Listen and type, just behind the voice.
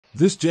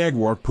This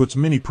jaguar puts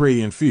many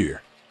prey in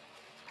fear.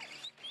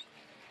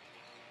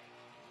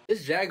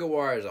 This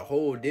jaguar is a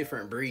whole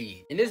different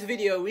breed. In this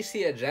video, we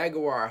see a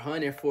jaguar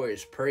hunting for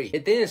its prey.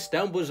 It then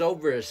stumbles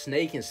over a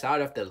snake inside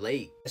of the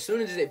lake. As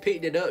soon as it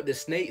picked it up, the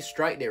snake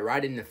struck it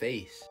right in the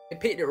face. It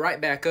picked it right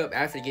back up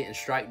after getting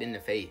struck in the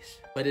face.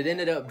 But it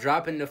ended up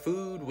dropping the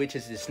food, which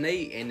is the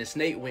snake, and the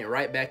snake went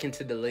right back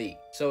into the lake.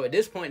 So at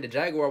this point, the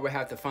jaguar would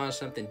have to find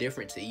something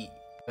different to eat.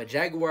 But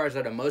jaguars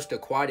are the most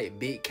aquatic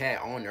big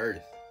cat on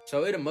earth.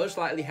 So it'll most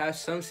likely have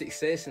some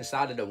success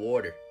inside of the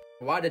water.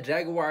 While the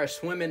jaguar is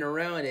swimming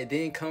around, it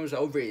then comes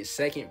over its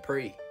second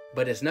prey.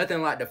 But it's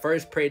nothing like the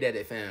first prey that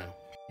it found.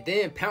 It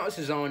then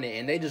pounces on it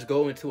and they just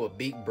go into a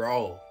big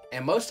brawl.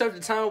 And most of the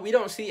time, we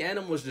don't see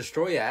animals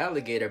destroy an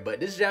alligator, but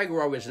this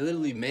jaguar was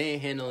literally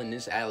manhandling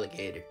this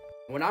alligator.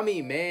 When I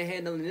mean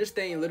manhandling, this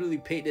thing literally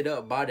picked it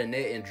up by the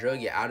neck and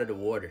drug it out of the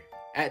water.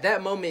 At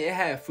that moment, it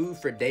had food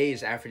for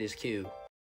days after this kill.